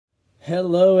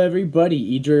Hello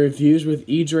everybody, Idre Reviews with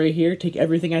Idre here. Take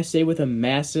everything I say with a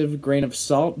massive grain of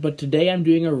salt, but today I'm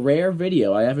doing a rare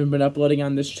video. I haven't been uploading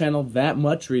on this channel that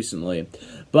much recently,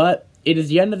 but it is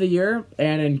the end of the year,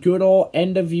 and in good old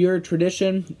end-of-year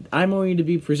tradition, I'm going to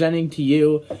be presenting to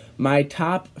you my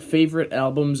top favorite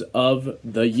albums of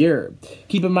the year.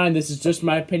 Keep in mind, this is just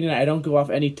my opinion. I don't go off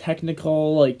any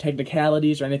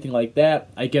technicalities or anything like that.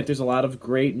 I get there's a lot of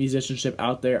great musicianship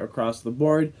out there across the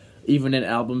board, even in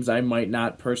albums I might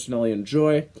not personally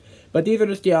enjoy. But these are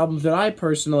just the albums that I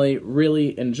personally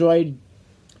really enjoyed.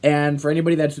 And for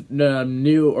anybody that's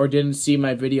new or didn't see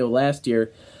my video last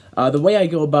year, the way I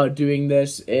go about doing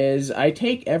this is I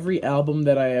take every album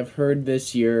that I have heard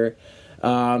this year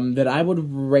that I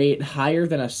would rate higher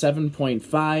than a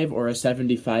 7.5 or a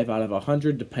 75 out of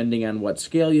 100, depending on what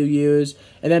scale you use,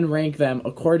 and then rank them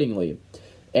accordingly.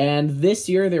 And this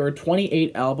year, there were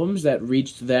 28 albums that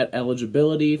reached that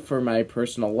eligibility for my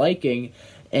personal liking.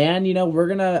 And, you know,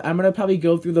 I'm gonna probably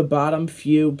go through the bottom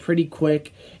few pretty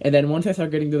quick. And then once I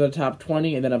start getting to the top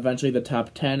 20 and then eventually the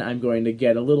top 10, I'm going to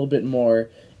get a little bit more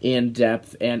in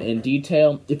depth and in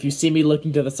detail. If you see me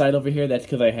looking to the side over here, that's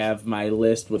because I have my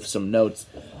list with some notes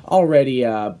already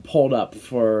pulled up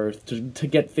to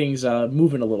get things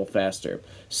moving a little faster.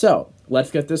 So,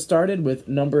 let's get this started with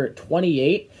number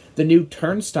 28. The new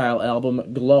Turnstile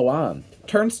album, Glow On.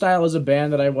 Turnstile is a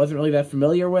band that I wasn't really that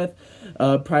familiar with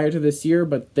prior to this year,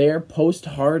 but their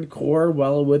post-hardcore,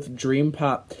 well, with dream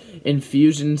pop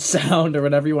infusion sound, or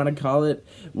whatever you want to call it,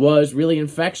 was really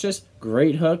infectious,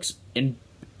 great hooks, and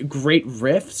great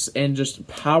riffs, and just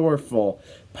powerful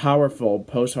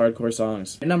post-hardcore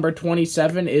songs. Number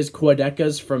 27 is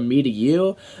Quadeca's From Me to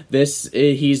You.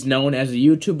 He's known as a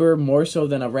YouTuber more so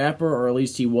than a rapper, or at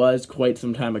least he was quite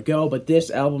some time ago, but this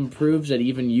album proves that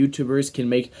even YouTubers can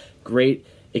make great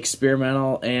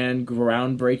experimental and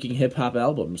groundbreaking hip-hop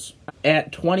albums.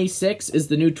 At 26 is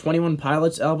the new 21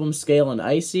 Pilots album, Scale and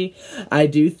Icy. I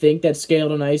do think that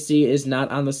Scale and Icy is not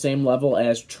on the same level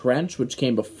as Trench, which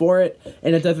came before it,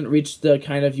 and it doesn't reach the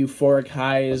kind of euphoric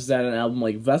highs that an album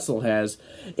like Vessel has.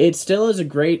 It still is a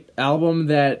great album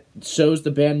that shows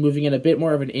the band moving in a bit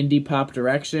more of an indie pop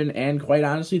direction, and quite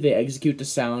honestly, they execute the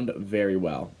sound very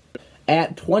well.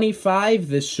 At 25,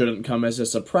 this shouldn't come as a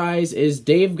surprise, is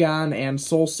Gahan and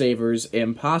Soulsavers'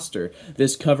 Imposter.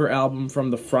 This cover album from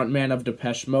the frontman of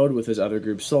Depeche Mode with his other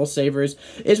group Soulsavers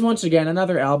is once again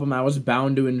another album I was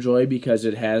bound to enjoy because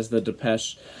it has the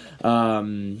Depeche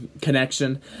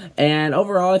connection. And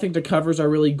overall, I think the covers are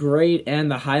really great,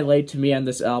 and the highlight to me on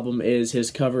this album is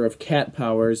his cover of Cat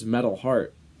Power's Metal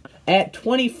Heart. At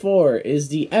 24 is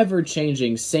the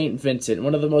ever-changing St. Vincent,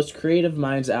 one of the most creative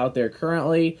minds out there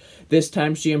currently. This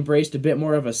time she embraced a bit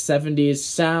more of a 70s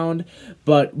sound,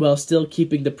 but while still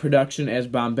keeping the production as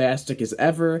bombastic as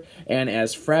ever and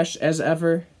as fresh as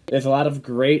ever. There's a lot of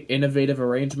great, innovative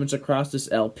arrangements across this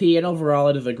LP, and overall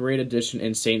it is a great addition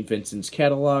in St. Vincent's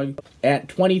catalog. At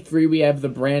 23, we have the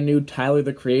brand new Tyler,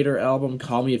 the Creator album,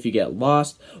 Call Me If You Get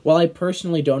Lost. While I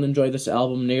personally don't enjoy this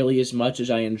album nearly as much as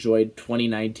I enjoyed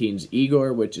 2019's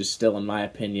Igor, which is still, in my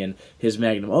opinion, his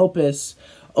magnum opus,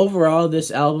 overall,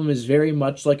 this album is very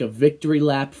much like a victory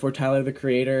lap for Tyler, the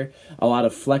Creator. A lot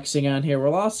of flexing on here,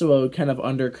 while also a kind of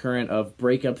undercurrent of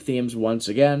breakup themes once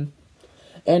again.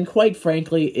 And quite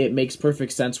frankly, it makes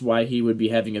perfect sense why he would be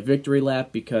having a victory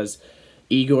lap, because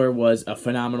Igor was a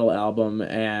phenomenal album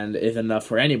and is enough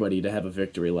for anybody to have a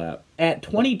victory lap. At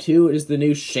 22 is the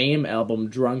new Shame album,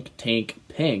 Drunk Tank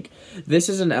Pink. This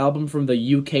is an album from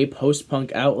the UK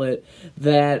post-punk outlet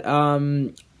that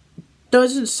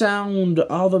doesn't sound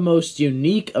all the most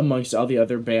unique amongst all the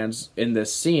other bands in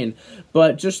this scene,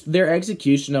 but just their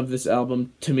execution of this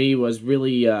album to me was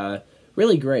really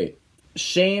great.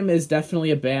 Shame is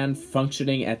definitely a band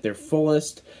functioning at their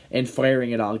fullest and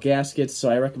firing at all gaskets, so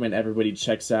I recommend everybody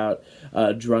checks out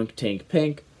Drunk Tank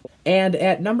Pink. And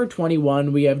at number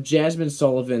 21, we have Jazmine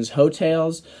Sullivan's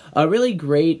Heaux, a really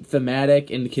great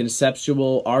thematic and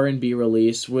conceptual R&B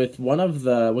release with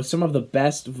some of the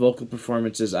best vocal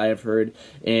performances I have heard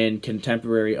in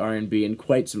contemporary R&B in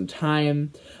quite some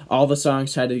time. All the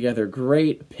songs tied together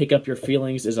great. Pick Up Your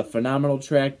Feelings is a phenomenal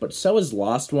track, but so is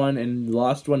Lost One, and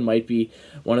Lost One might be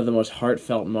one of the most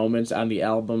heartfelt moments on the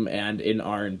album and in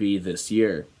R&B this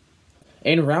year.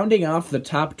 And rounding off the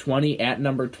top 20 at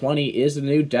number 20 is the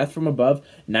new Death From Above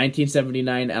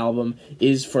 1979 album,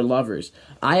 Is For Lovers.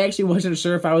 I actually wasn't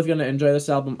sure if I was going to enjoy this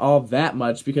album all that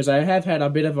much because I have had a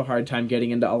bit of a hard time getting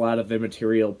into a lot of their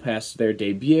material past their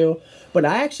debut, but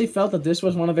I actually felt that this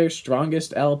was one of their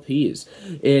strongest LPs.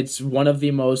 It's one of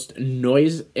the most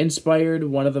noise-inspired,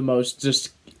 one of the most just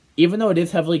even though it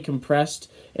is heavily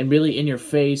compressed and really in your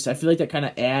face, I feel like that kind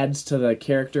of adds to the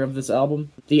character of this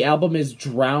album. The album is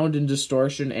drowned in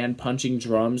distortion and punching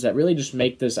drums that really just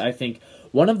make this, I think,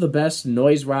 one of the best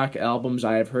noise rock albums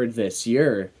I have heard this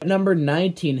year. At number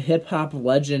 19, hip-hop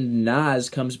legend Nas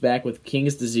comes back with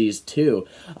King's Disease 2.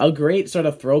 A great sort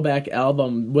of throwback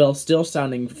album while still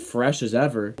sounding fresh as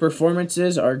ever.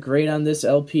 Performances are great on this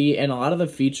LP, and a lot of the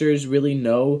features really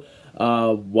know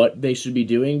what they should be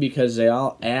doing because they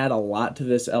all add a lot to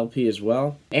this LP as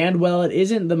well. And while it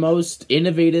isn't the most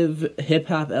innovative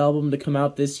hip-hop album to come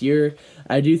out this year,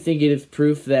 I do think it is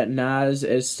proof that Nas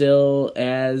is still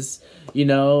as, you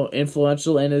know,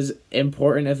 influential and as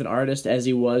important as an artist as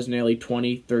he was nearly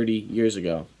 20, 30 years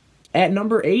ago. At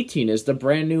number 18 is the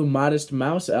brand new Modest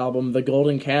Mouse album, The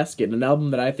Golden Casket, an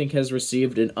album that I think has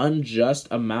received an unjust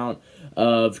amount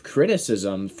of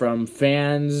criticism from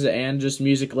fans and just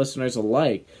music listeners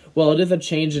alike. While it is a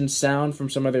change in sound from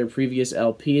some of their previous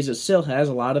LPs, it still has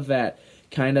a lot of that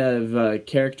kind of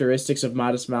characteristics of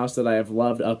Modest Mouse that I have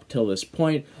loved up till this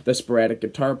point. The sporadic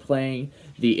guitar playing,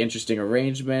 the interesting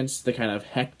arrangements, the kind of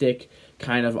hectic,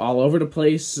 kind of all over the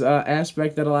place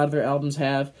aspect that a lot of their albums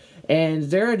have. And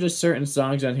there are just certain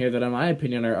songs on here that, in my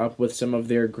opinion, are up with some of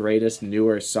their greatest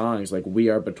newer songs, like We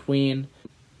Are Between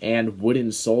and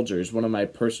Wooden Soldiers, one of my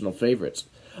personal favorites.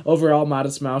 Overall,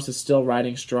 Modest Mouse is still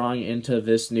riding strong into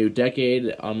this new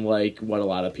decade, unlike what a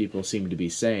lot of people seem to be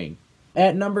saying.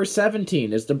 At number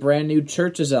 17 is the brand new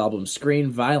Cvrches album,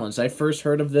 Screen Violence. I first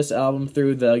heard of this album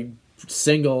through the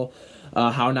single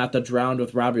How Not the Drowned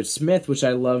with Robert Smith, which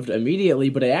I loved immediately,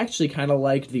 but I actually kind of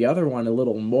liked the other one a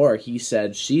little more, He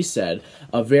Said, She Said,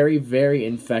 a very, very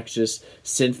infectious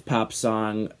synth-pop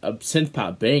song, a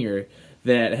synth-pop banger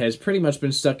that has pretty much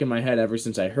been stuck in my head ever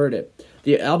since I heard it.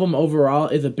 The album overall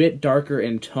is a bit darker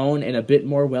in tone and a bit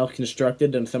more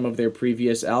well-constructed than some of their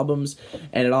previous albums,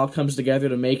 and it all comes together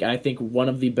to make, I think, one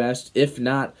of the best, if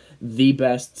not the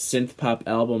best, synth-pop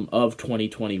album of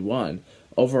 2021.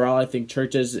 Overall, I think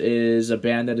Cvrches is a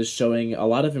band that is showing a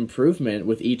lot of improvement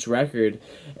with each record,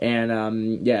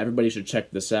 and yeah, everybody should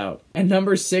check this out. And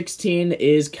number 16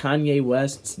 is Kanye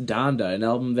West's Donda, an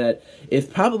album that is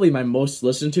probably my most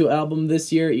listened to album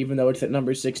this year, even though it's at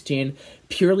number 16,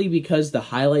 purely because the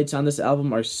highlights on this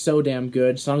album are so damn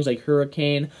good. Songs like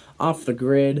Hurricane, Off the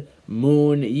Grid,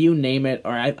 Moon, you name it,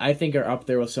 or I think are up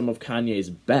there with some of Kanye's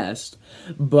best.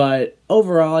 But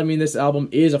overall, I mean, this album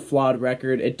is a flawed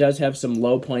record. It does have some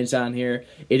low points on here.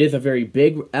 It is a very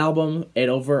big album at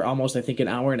over almost, I think, an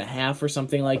hour and a half or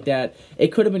something like that. It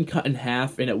could have been cut in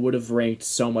half, and it would have ranked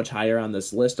so much higher on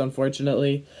this list,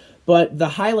 unfortunately. But the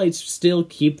highlights still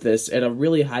keep this at a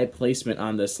really high placement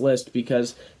on this list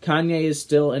because Kanye is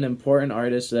still an important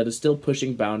artist that is still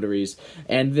pushing boundaries.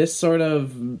 And this sort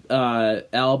of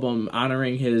album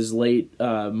honoring his late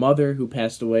mother, who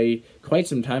passed away quite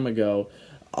some time ago,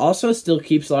 also still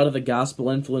keeps a lot of the gospel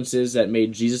influences that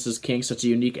made Jesus is King such a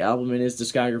unique album in his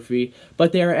discography,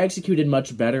 but they are executed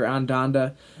much better on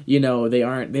Donda. You know, they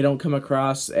don't come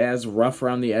across as rough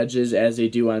around the edges as they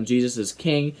do on Jesus is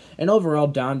King, and overall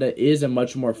Donda is a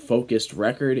much more focused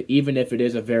record, even if it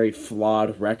is a very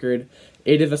flawed record.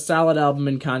 It is a solid album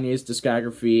in Kanye's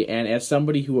discography, and as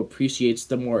somebody who appreciates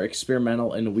the more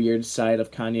experimental and weird side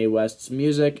of Kanye West's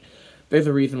music, there's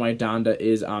a reason why Donda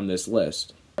is on this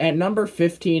list. At number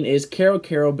 15 is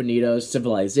Kero Bonito's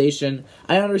Civilisation.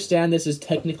 I understand this is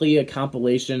technically a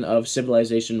compilation of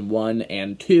Civilization 1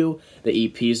 and 2, the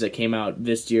EPs that came out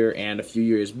this year and a few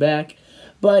years back,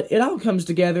 but it all comes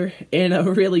together in a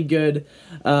really good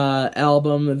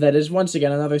album that is, once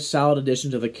again, another solid addition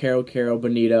to the Kero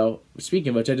Bonito. Speaking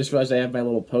of which, I just realized I have my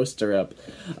little poster up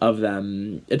of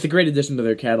them. It's a great addition to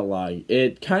their catalog.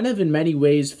 It kind of, in many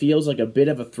ways, feels like a bit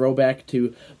of a throwback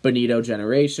to Bonito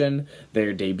Generation,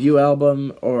 their debut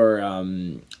album, or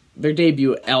their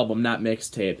debut album, not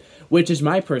mixtape, which is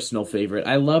my personal favorite.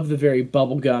 I love the very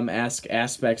bubblegum-esque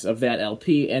aspects of that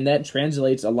LP, and that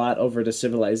translates a lot over to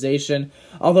Civilization.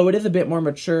 Although it is a bit more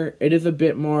mature, it is a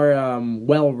bit more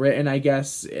well-written, I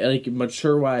guess, like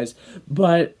mature-wise,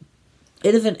 but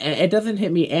it doesn't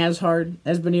hit me as hard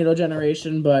as Bonito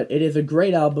Generation, but it is a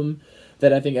great album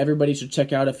that I think everybody should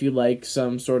check out if you like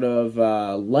some sort of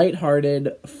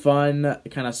lighthearted, fun,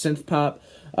 kind of synth-pop.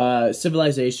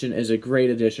 Civilization is a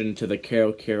great addition to the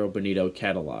Kero Bonito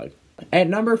catalog. At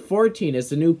number 14 is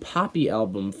the new Poppy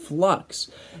album, Flux.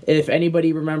 If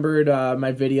anybody remembered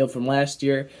my video from last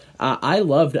year, I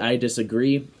loved I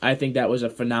Disagree. I think that was a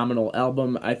phenomenal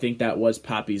album. I think that was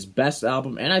Poppy's best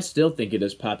album, and I still think it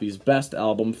is Poppy's best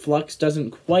album. Flux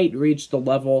doesn't quite reach the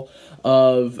level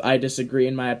of I Disagree,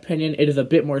 in my opinion. It is a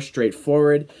bit more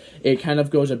straightforward. It kind of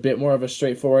goes a bit more of a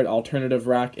straightforward alternative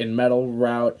rock and metal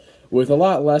route, with a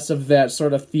lot less of that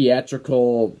sort of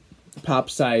theatrical pop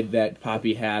side that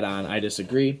Poppy had on I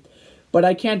Disagree. But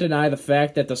I can't deny the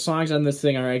fact that the songs on this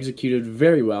thing are executed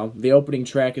very well. The opening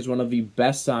track is one of the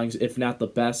best songs, if not the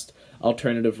best,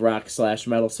 alternative rock /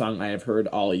 metal song I have heard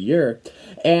all year.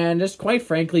 And just quite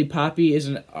frankly, Poppy is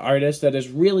an artist that is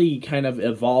really kind of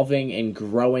evolving and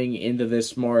growing into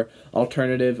this more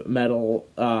alternative metal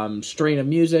strain of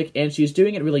music, and she's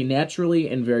doing it really naturally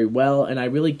and very well, and I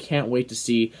really can't wait to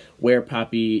see where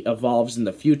Poppy evolves in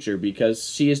the future, because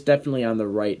she is definitely on the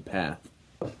right path.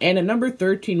 And at number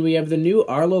 13, we have the new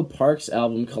Arlo Parks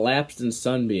album, Collapsed in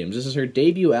Sunbeams. This is her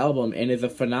debut album, and is a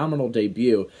phenomenal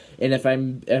debut. And if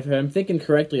I'm thinking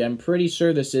correctly, I'm pretty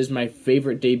sure this is my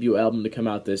favorite debut album to come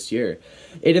out this year.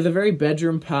 It is a very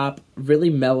bedroom pop, really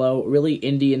mellow, really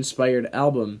indie-inspired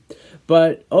album.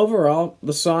 But overall,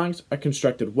 the songs are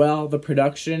constructed well. The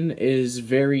production is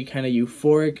very kind of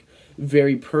euphoric,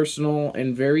 very personal,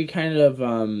 and very kind of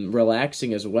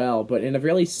relaxing as well, but in a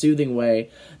really soothing way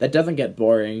that doesn't get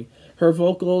boring. Her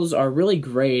vocals are really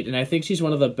great, and I think she's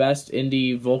one of the best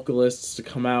indie vocalists to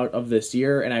come out of this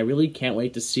year, and I really can't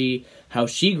wait to see how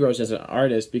she grows as an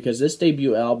artist, because this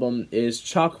debut album is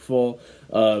chock full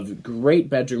of great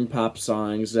bedroom pop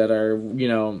songs that are, you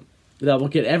know, that will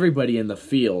get everybody in the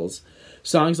feels.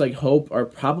 Songs like Hope are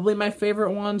probably my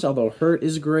favorite ones, although Hurt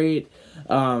is great.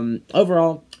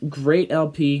 Overall, great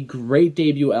LP, great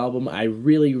debut album. I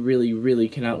really, really, really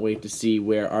cannot wait to see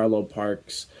where Arlo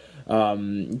Parks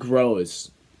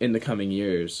grows in the coming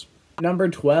years. Number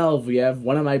 12, we have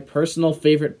one of my personal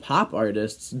favorite pop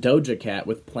artists, Doja Cat,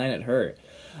 with Planet Her.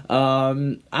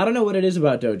 I don't know what it is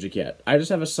about Doja Cat. I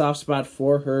just have a soft spot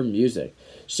for her music.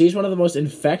 She's one of the most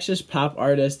infectious pop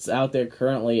artists out there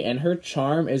currently, and her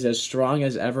charm is as strong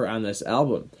as ever on this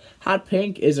album. Hot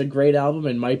Pink is a great album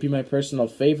and might be my personal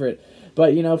favorite,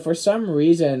 but, you know, for some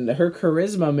reason, her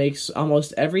charisma makes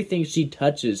almost everything she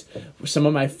touches some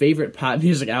of my favorite pop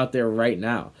music out there right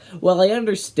now. Well, I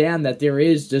understand that there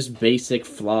is just basic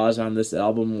flaws on this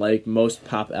album, like most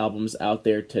pop albums out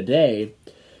there today.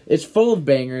 It's full of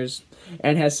bangers,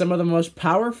 and has some of the most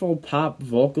powerful pop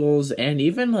vocals, and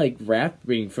even, like,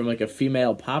 rapping from, like, a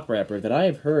female pop rapper that I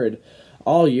have heard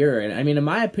all year. And I mean, in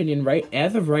my opinion,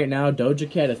 as of right now, Doja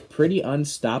Cat is pretty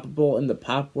unstoppable in the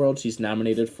pop world. She's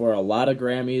nominated for a lot of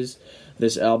Grammys.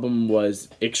 This album was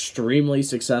extremely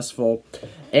successful,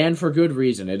 and for good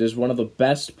reason. It is one of the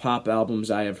best pop albums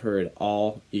I have heard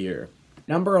all year.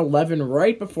 Number 11,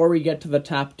 right before we get to the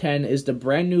top 10, is the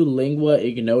brand new Lingua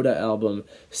Ignota album,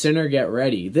 Sinner Get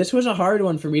Ready. This was a hard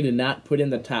one for me to not put in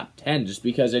the top 10, just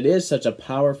because it is such a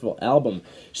powerful album.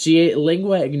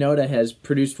 Lingua Ignota has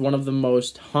produced one of the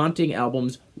most haunting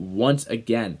albums once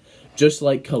again, just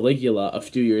like Caligula a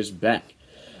few years back.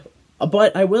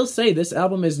 But I will say, this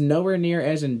album is nowhere near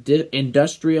as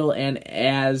industrial and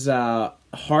as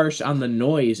harsh on the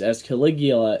noise as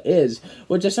Caligula is,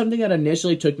 which is something that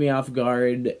initially took me off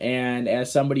guard, and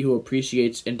as somebody who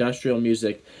appreciates industrial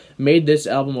music, made this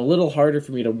album a little harder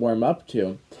for me to warm up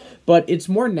to. But it's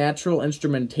more natural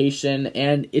instrumentation,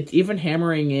 and it's even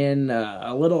hammering in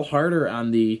a little harder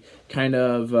on the kind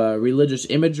of religious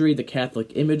imagery, the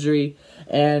Catholic imagery,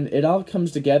 and it all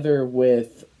comes together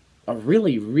with a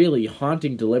really, really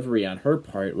haunting delivery on her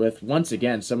part, with, once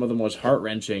again, some of the most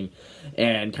heart-wrenching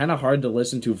and kind of hard to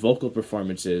listen to vocal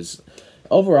performances.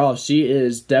 Overall, she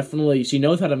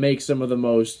knows how to make some of the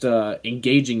most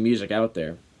engaging music out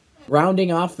there.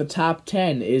 Rounding off the top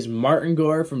 10 is Martin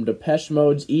Gore from Depeche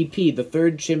Mode's EP, The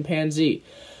Third Chimpanzee.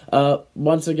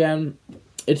 Once again,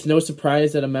 it's no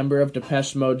surprise that a member of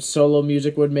Depeche Mode's solo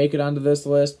music would make it onto this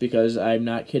list, because I'm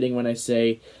not kidding when I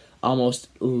say almost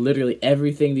literally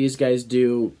everything these guys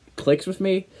do clicks with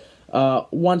me.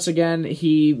 Once again,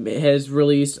 he has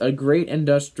released a great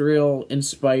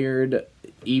industrial-inspired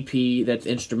EP that's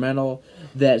instrumental,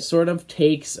 that sort of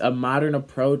takes a modern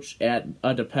approach at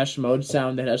a Depeche Mode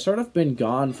sound that has sort of been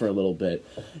gone for a little bit.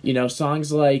 You know,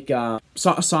 songs like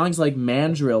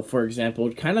Mandrill, for example,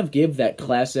 would kind of give that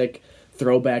classic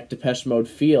throwback Depeche Mode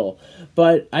feel,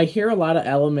 but I hear a lot of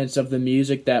elements of the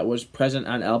music that was present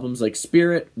on albums like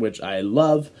Spirit, which I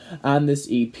love, on this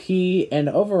EP, and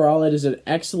overall it is an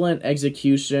excellent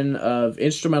execution of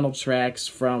instrumental tracks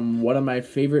from one of my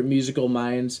favorite musical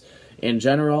minds in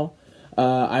general.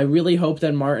 I really hope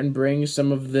that Martin brings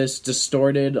some of this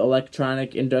distorted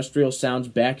electronic industrial sounds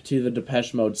back to the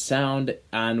Depeche Mode sound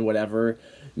on whatever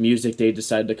music they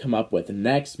decide to come up with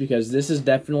next, because this is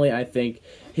definitely, I think,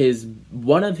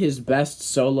 one of his best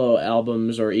solo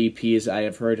albums or EPs I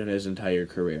have heard in his entire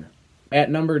career. At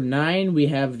number 9, we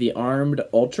have the Armed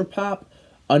Ultrapop,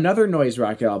 another noise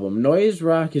rock album. Noise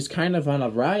rock is kind of on a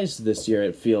rise this year,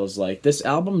 it feels like. This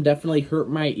album definitely hurt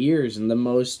my ears in the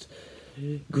most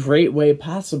great way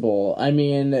possible. I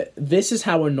mean, this is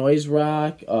how a noise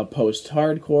rock, a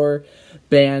post-hardcore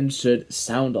band should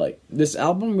sound like. This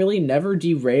album really never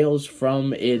derails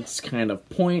from its kind of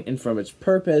point and from its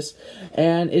purpose,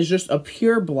 and is just a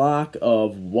pure block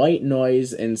of white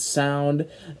noise and sound,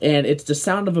 and it's the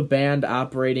sound of a band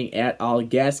operating at all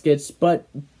gaskets, but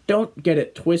don't get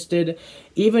it twisted.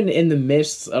 Even in the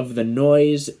midst of the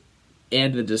noise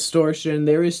and the distortion,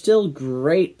 there is still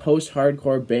great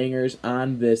post-hardcore bangers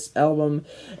on this album,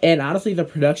 and honestly, the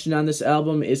production on this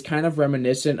album is kind of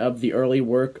reminiscent of the early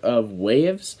work of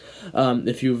Waves.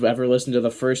 If you've ever listened to the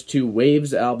first 2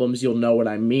 Waves albums, you'll know what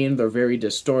I mean. They're very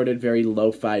distorted, very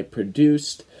lo-fi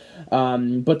produced,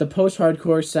 but the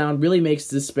post-hardcore sound really makes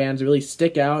this band really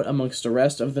stick out amongst the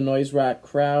rest of the noise rock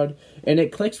crowd, and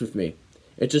it clicks with me.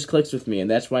 It just clicks with me, and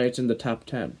that's why it's in the top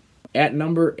 10. At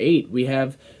number 8, we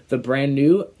have the brand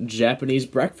new Japanese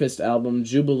breakfast album,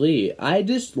 Jubilee. I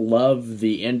just love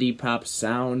the indie pop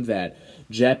sound that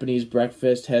Japanese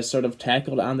Breakfast has sort of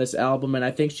tackled on this album, and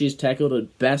I think she's tackled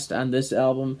it best on this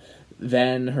album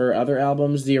than her other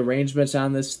albums. The arrangements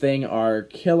on this thing are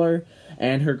killer,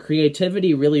 and her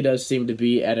creativity really does seem to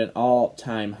be at an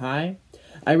all-time high.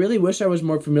 I really wish I was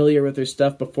more familiar with her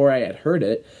stuff before I had heard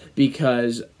it,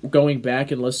 because going back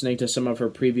and listening to some of her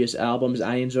previous albums,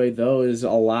 I enjoyed those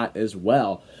a lot as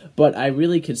well. But I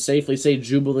really could safely say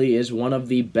Jubilee is one of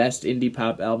the best indie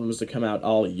pop albums to come out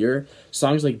all year.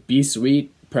 Songs like Be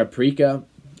Sweet, Paprika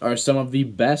are some of the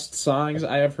best songs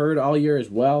I have heard all year as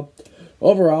well.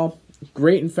 Overall,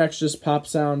 great infectious pop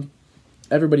sound.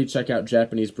 Everybody check out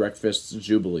Japanese Breakfast's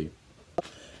Jubilee.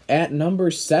 At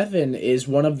number 7 is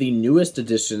one of the newest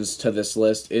additions to this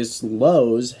list, is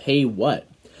Lowe's Hey What.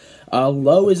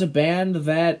 Lowe is a band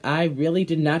that I really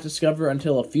did not discover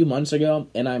until a few months ago,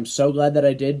 and I'm so glad that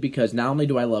I did, because not only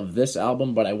do I love this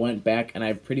album, but I went back and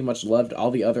I've pretty much loved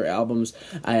all the other albums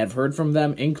I have heard from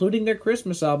them, including their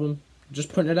Christmas album.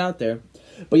 Just putting it out there.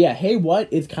 But yeah, Hey What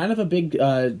is kind of a big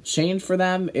change for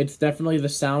them. It's definitely the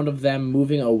sound of them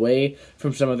moving away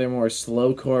from some of their more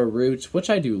slowcore roots, which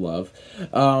I do love,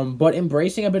 but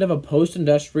embracing a bit of a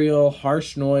post-industrial,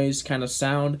 harsh noise kind of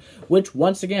sound, which,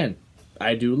 once again,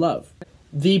 I do love.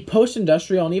 The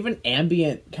post-industrial and even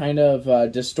ambient kind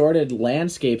of distorted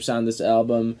landscapes on this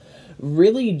album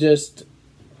really just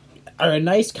are a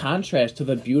nice contrast to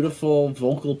the beautiful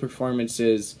vocal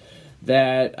performances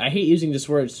that, I hate using this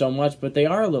word so much, but they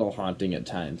are a little haunting at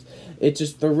times. It's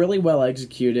just, they're really well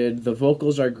executed, the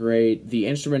vocals are great, the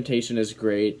instrumentation is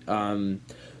great,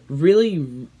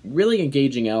 really, really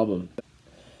engaging album.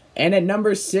 And at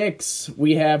number 6,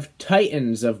 we have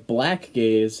Titans of Black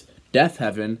Gaze,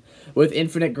 Deafheaven, with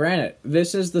Infinite Granite.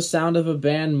 This is the sound of a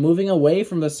band moving away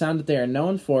from the sound that they are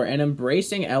known for and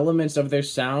embracing elements of their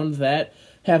sound that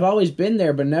have always been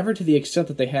there, but never to the extent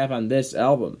that they have on this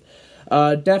album.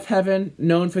 Deafheaven,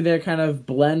 known for their kind of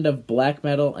blend of black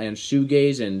metal and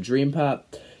shoegaze and dream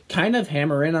pop, kind of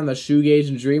hammer in on the shoegaze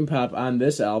and dream pop on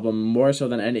this album more so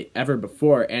than ever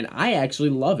before, and I actually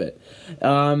love it.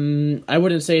 I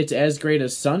wouldn't say it's as great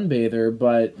as Sunbather,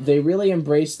 but they really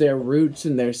embrace their roots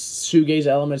and their shoegaze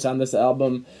elements on this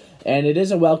album, and it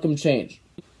is a welcome change.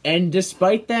 And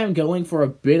despite them going for a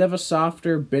bit of a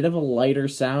softer, bit of a lighter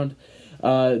sound,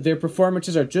 their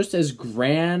performances are just as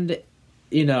grand,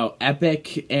 you know,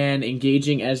 epic and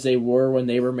engaging as they were when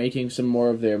they were making some more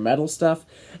of their metal stuff.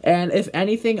 And if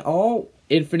anything, all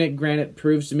Infinite Granite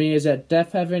proves to me is that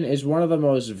Deafheaven is one of the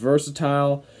most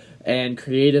versatile and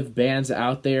creative bands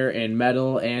out there in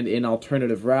metal and in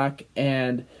alternative rock,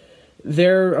 and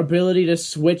their ability to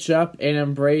switch up and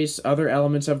embrace other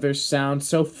elements of their sound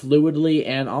so fluidly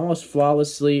and almost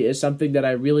flawlessly is something that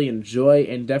I really enjoy,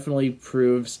 and definitely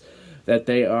proves that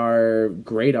they are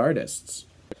great artists.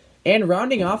 And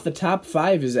rounding off the top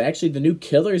 5 is actually the new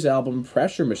Killers album,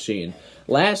 Pressure Machine.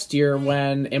 Last year,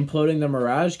 when Imploding the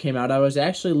Mirage came out, I was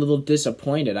actually a little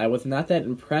disappointed. I was not that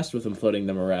impressed with Imploding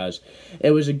the Mirage.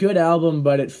 It was a good album,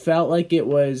 but it felt like it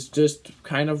was just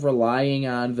kind of relying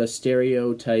on the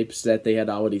stereotypes that they had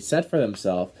already set for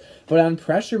themselves. But on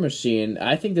Pressure Machine,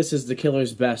 I think this is the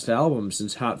Killers' best album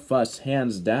since Hot Fuss,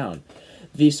 hands down.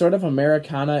 The sort of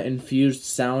Americana-infused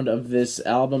sound of this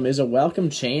album is a welcome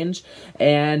change,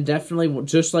 and definitely,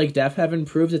 just like Deafheaven,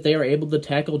 proves that they are able to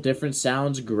tackle different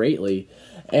sounds greatly.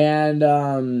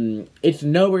 And it's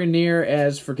nowhere near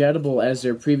as forgettable as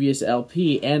their previous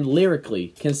LP, and lyrically,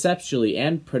 conceptually,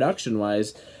 and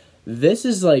production-wise, this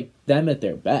is like them at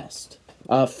their best.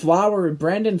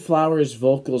 Brandon Flowers'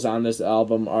 vocals on this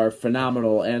album are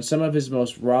phenomenal, and some of his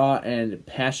most raw and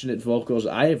passionate vocals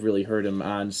I have really heard him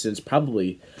on since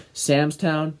probably Sam's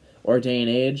Town or Day and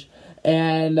Age.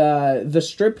 And the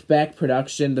stripped-back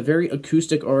production, the very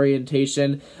acoustic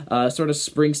orientation, sort of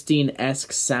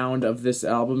Springsteen-esque sound of this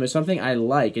album is something I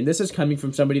like. And this is coming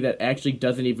from somebody that actually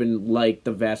doesn't even like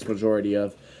the vast majority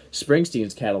of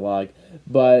Springsteen's catalog,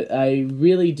 but I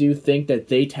really do think that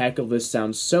they tackle this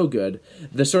sound so good.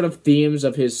 The sort of themes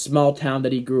of his small town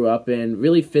that he grew up in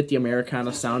really fit the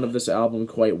Americana sound of this album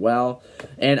quite well.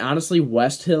 And honestly,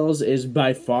 West Hills is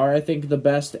by far, I think, the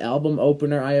best album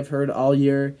opener I have heard all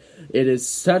year. It is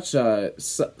such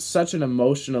an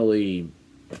emotionally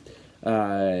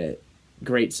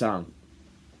great song.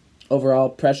 Overall,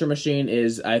 Pressure Machine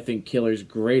is, I think, Killer's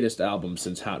greatest album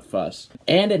since Hot Fuss.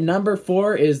 And at number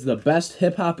 4 is the best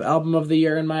hip-hop album of the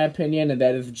year, in my opinion, and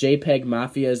that is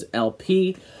JPEGMAFIA's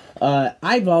LP.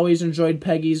 I've always enjoyed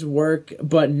Peggy's work,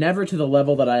 but never to the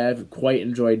level that I have quite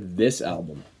enjoyed this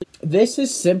album. This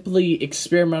is simply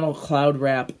experimental cloud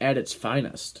rap at its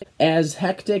finest. As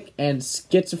hectic and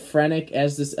schizophrenic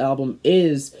as this album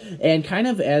is, and kind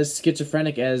of as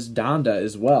schizophrenic as Donda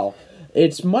as well,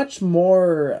 it's much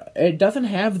more, it doesn't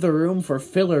have the room for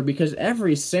filler because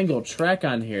every single track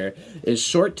on here is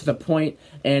short to the point,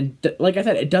 and like I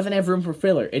said, it doesn't have room for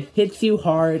filler. It hits you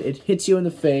hard, it hits you in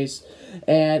the face,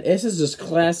 and this is just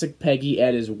classic Peggy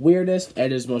at his weirdest,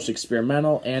 at his most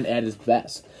experimental, and at his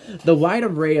best. The wide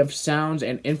array of sounds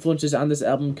and influences on this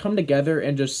album come together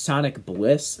in just sonic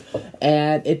bliss,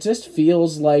 and it just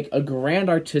feels like a grand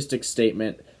artistic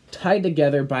statement tied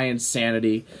together by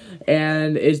insanity,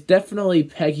 and is definitely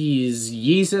Peggy's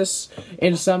Yeezus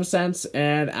in some sense,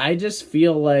 and I just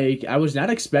feel like I was not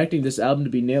expecting this album to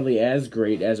be nearly as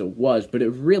great as it was, but it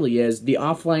really is. The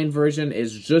offline version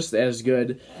is just as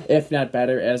good, if not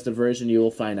better, as the version you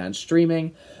will find on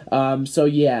streaming. So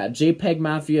yeah,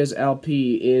 JPEGMAFIA's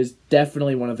LP is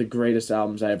definitely one of the greatest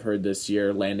albums I've heard this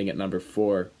year, landing at number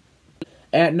 4.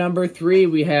 At number 3,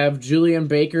 we have Julian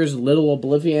Baker's Little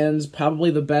Oblivions,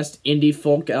 probably the best indie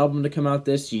folk album to come out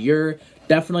this year.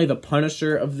 Definitely the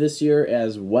Punisher of this year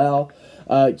as well.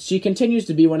 She continues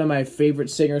to be one of my favorite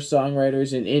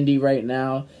singer-songwriters in indie right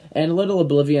now, and Little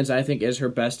Oblivions, I think, is her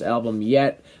best album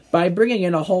yet, by bringing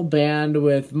in a whole band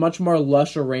with much more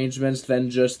lush arrangements than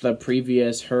just the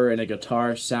previous her and a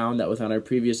guitar sound that was on her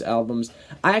previous albums.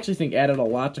 I actually think added a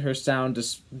lot to her sound,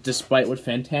 despite what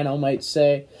Fantano might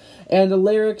say. And the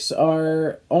lyrics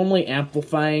are only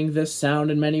amplifying this sound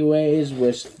in many ways,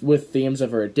 with themes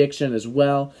of her addiction as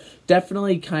well.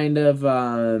 Definitely kind of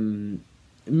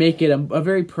make it a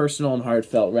very personal and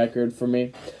heartfelt record for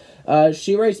me.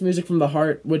 She writes music from the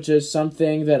heart, which is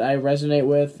something that I resonate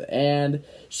with, and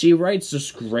she writes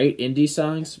just great indie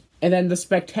songs. And then the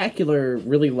spectacular,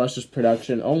 really luscious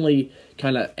production only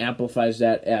kind of amplifies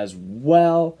that as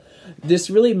well. This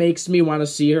really makes me want to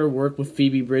see her work with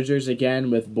Phoebe Bridgers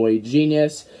again with Boy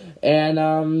Genius.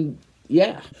 And,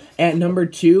 yeah. At number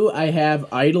 2, I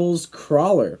have Idol's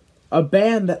Crawler, a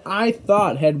band that I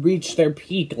thought had reached their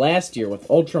peak last year with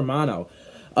Ultramono.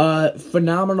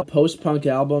 Phenomenal post-punk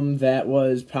album that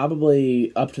was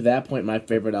probably, up to that point, my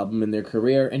favorite album in their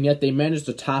career, and yet they managed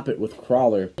to top it with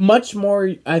Crawler. Much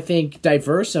more, I think,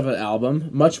 diverse of an album,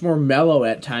 much more mellow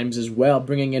at times as well,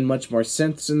 bringing in much more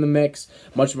synths in the mix,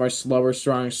 much more slower,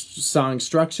 strong song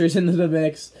structures into the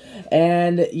mix,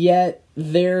 and yet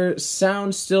their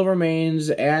sound still remains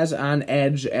as on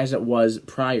edge as it was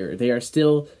prior. They are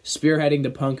still spearheading the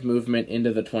punk movement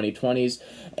into the 2020s,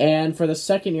 and for the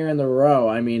second year in a row,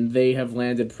 I mean, they have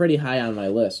landed pretty high on my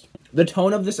list. The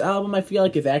tone of this album, I feel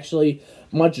like, is actually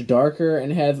much darker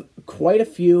and has quite a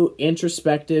few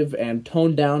introspective and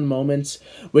toned-down moments,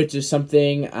 which is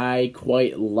something I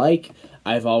quite like.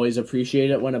 I've always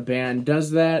appreciated it when a band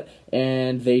does that,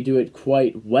 and they do it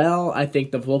quite well. I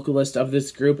think the vocalist of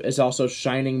this group is also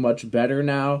shining much better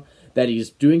now that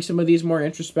he's doing some of these more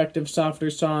introspective,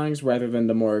 softer songs rather than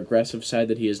the more aggressive side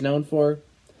that he is known for.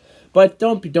 But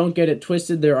don't get it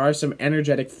twisted, there are some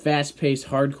energetic, fast-paced,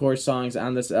 hardcore songs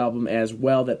on this album as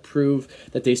well that prove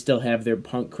that they still have their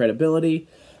punk credibility.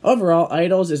 Overall,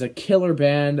 Idols is a killer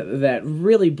band that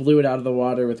really blew it out of the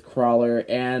water with Crawler,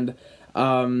 and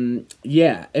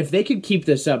Yeah, if they could keep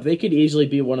this up, they could easily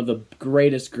be one of the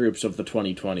greatest groups of the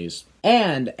 2020s.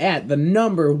 And at the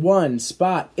 #1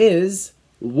 spot is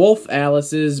Wolf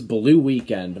Alice's Blue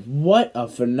Weekend. What a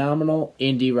phenomenal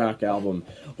indie rock album,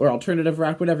 or alternative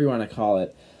rock, whatever you want to call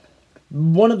it.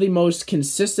 One of the most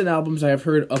consistent albums I have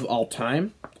heard of all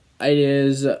time. It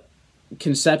is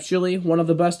conceptually one of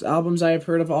the best albums I have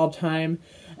heard of all time.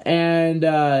 And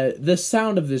the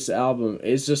sound of this album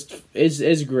is just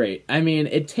is great. I mean,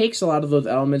 it takes a lot of those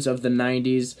elements of the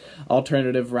 90s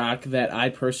alternative rock that I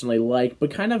personally like, but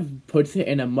kind of puts it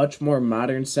in a much more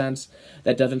modern sense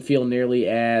that doesn't feel nearly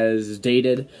as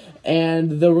dated.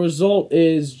 And the result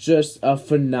is just a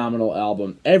phenomenal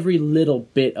album. Every little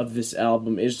bit of this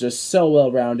album is just so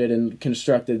well-rounded and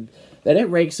constructed that it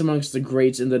ranks amongst the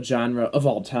greats in the genre of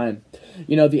all time.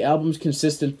 You know, the album's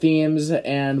consistent themes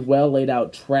and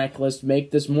well-laid-out track list make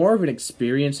this more of an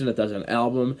experience than it does an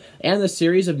album, and the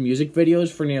series of music videos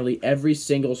for nearly every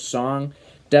single song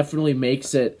definitely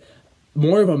makes it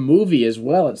more of a movie as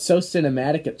well. It's so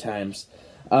cinematic at times.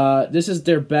 This is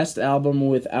their best album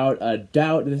without a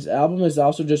doubt. This album is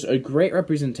also just a great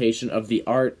representation of the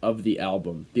art of the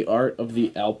album, the art of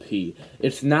the LP.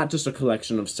 It's not just a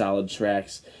collection of solid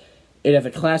tracks. It has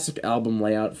a classic album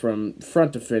layout from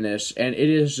front to finish, and it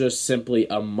is just simply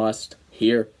a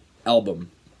must-hear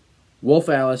album. Wolf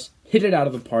Alice hit it out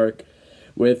of the park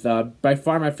with by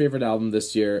far my favorite album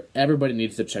this year. Everybody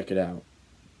needs to check it out.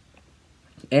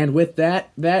 And with that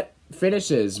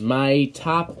finishes my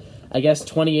top, I guess,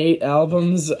 28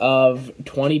 albums of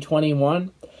 2021.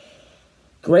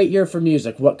 Great year for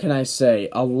music, what can I say?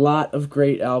 A lot of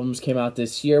great albums came out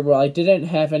this year. Well, I didn't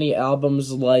have any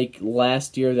albums like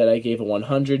last year that I gave a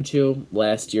 100 to,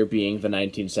 last year being the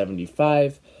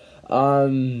 1975.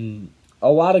 A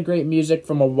lot of great music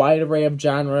from a wide array of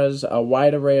genres, a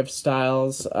wide array of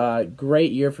styles.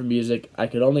 Great year for music. I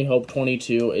could only hope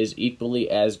 22 is equally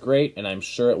as great, and I'm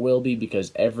sure it will be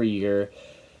because every year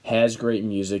has great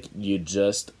music. You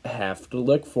just have to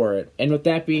look for it. And with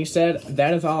that being said,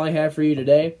 that is all I have for you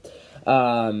today.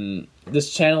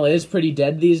 This channel is pretty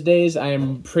dead these days. I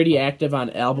am pretty active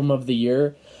on Album of the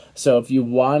Year. So if you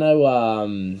want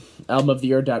to,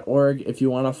 albumoftheyear.org, if you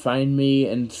want to find me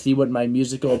and see what my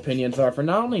musical opinions are for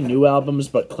not only new albums,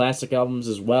 but classic albums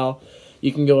as well,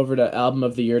 you can go over to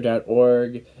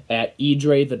albumoftheyear.org at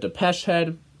Idre the Depeche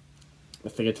Head. I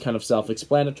think it's kind of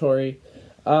self-explanatory.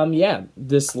 Yeah,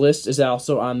 this list is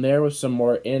also on there with some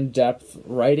more in-depth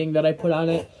writing that I put on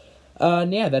it.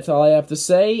 Yeah, that's all I have to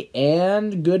say,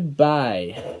 and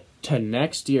goodbye to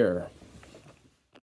next year.